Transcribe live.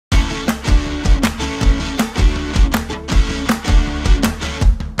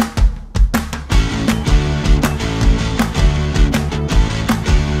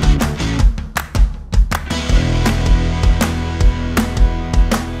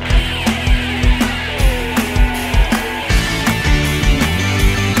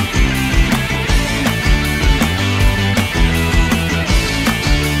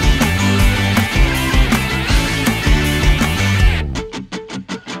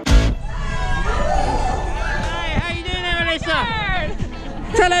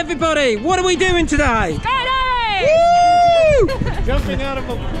everybody, what are we doing today? Skydive! Woo! Jumping out of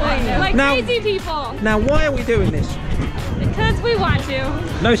a plane. Like crazy people. Now, why are we doing this? Because we want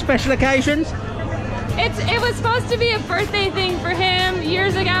to. No special occasions? It was supposed to be a birthday thing for him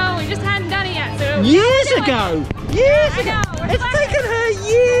years ago. We just hadn't done it yet. So Years ago? Years ago? I know, It's taken her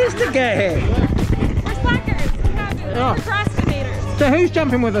years to get here. We're slackers. We're procrastinators. So who's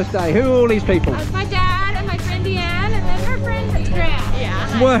jumping with us today? Who are all these people? My dad and my friend Deanne and then her friend Grant.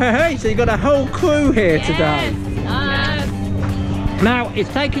 Yeah. Well, hey, so you got a whole crew here today. Yes. Now, it's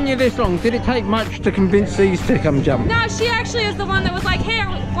taken you this long. Did it take much to convince these to come jump? No, she actually is the one that was like, hey,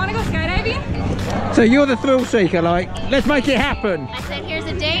 want to go skydiving? So you're the thrill seeker, like, let's make it happen. I said, here's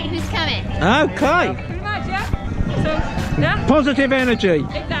a date, who's coming? Okay. Pretty much, yeah. So, yeah. Positive energy.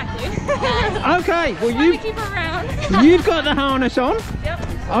 Exactly. Okay, well you keep her around. you've got the harness on. Yep.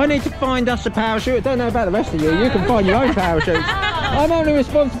 I need to find us a parachute. I don't know about the rest of you. You can find your own parachutes. I'm only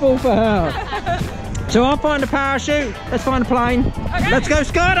responsible for her. So I'll find a parachute. Let's find a plane. Okay. Let's go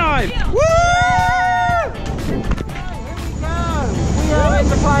skydive. Yeah. Woo! Here we go. We are in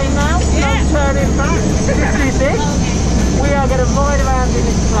the plane now. Yeah. No turning back. This is it. We are going to ride around in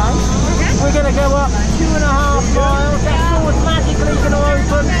this plane. Okay. We're going to go up 2.5 miles. That door's magically going to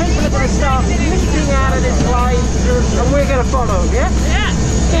open. People are going to start leaping out of this plane, and we're going to follow. Yeah. Yeah.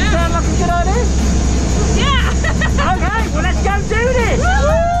 Does it sound like a good idea? Yeah. Okay, well let's go do this!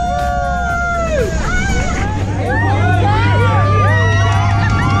 Woo!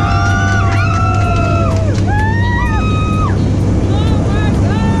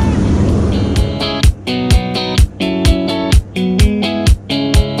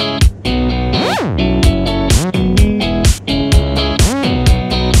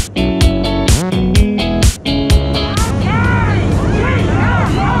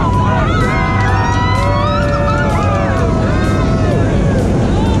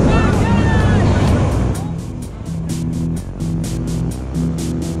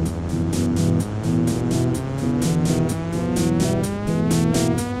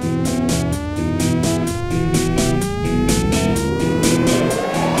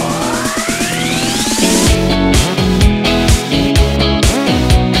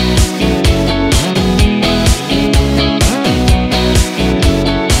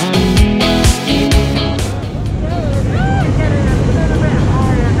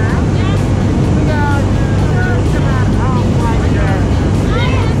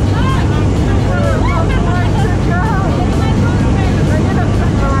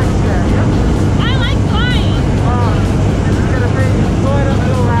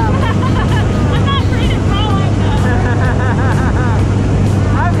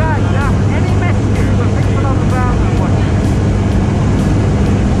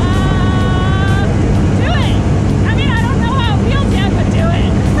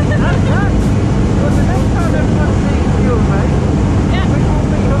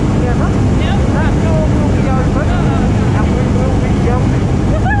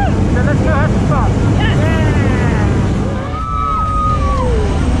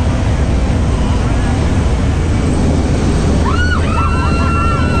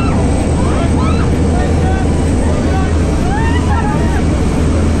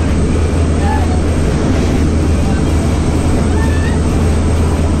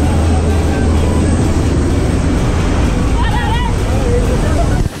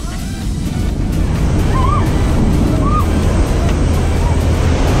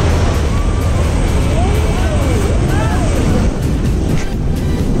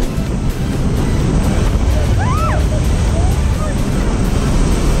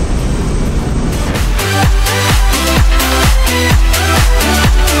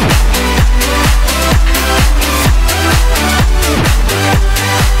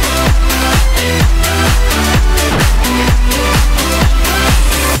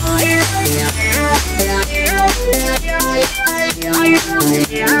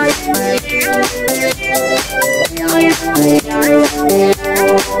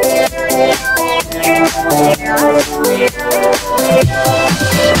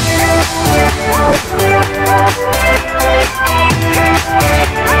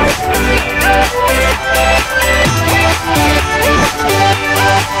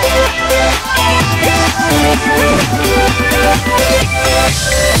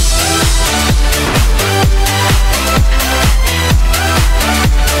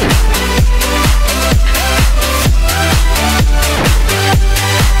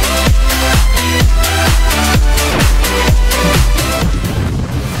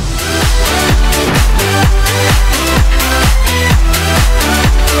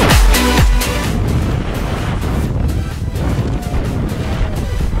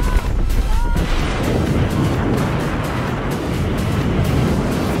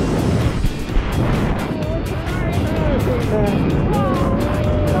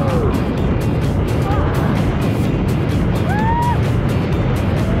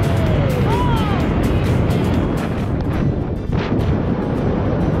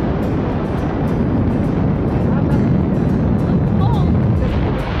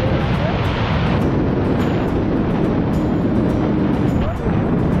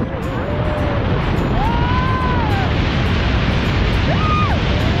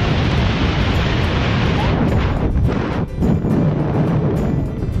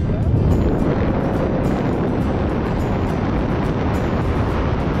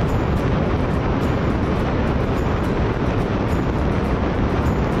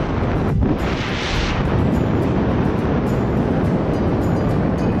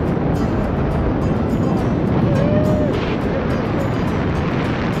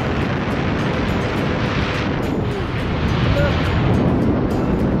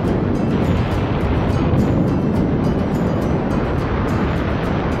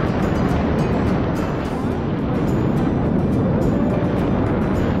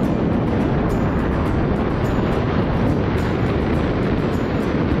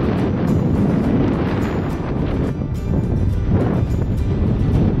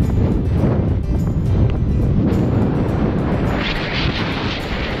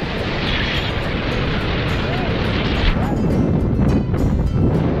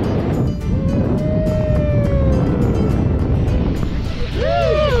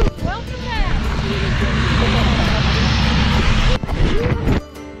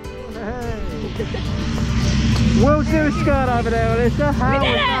 over there, Alyssa. How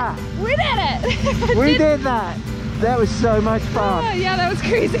was that? We did it! We did that! That was so much fun. Yeah, that was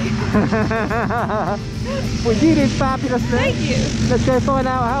crazy. Well, you did fabulous then. Thank you. Let's go find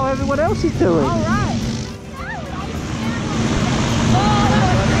out how everyone else is doing. All right.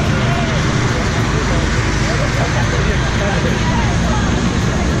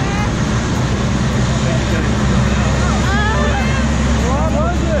 What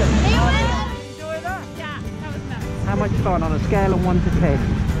was it? Enjoy that? Yeah, that was nuts. How much fun on a scale of 1 to 10?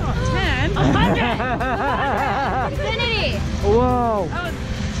 10? 100! Infinity. Whoa!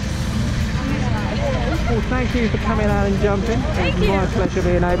 Well, thank you for coming out and jumping. Thank It was you. my pleasure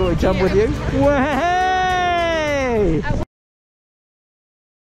being able to jump with you. Way!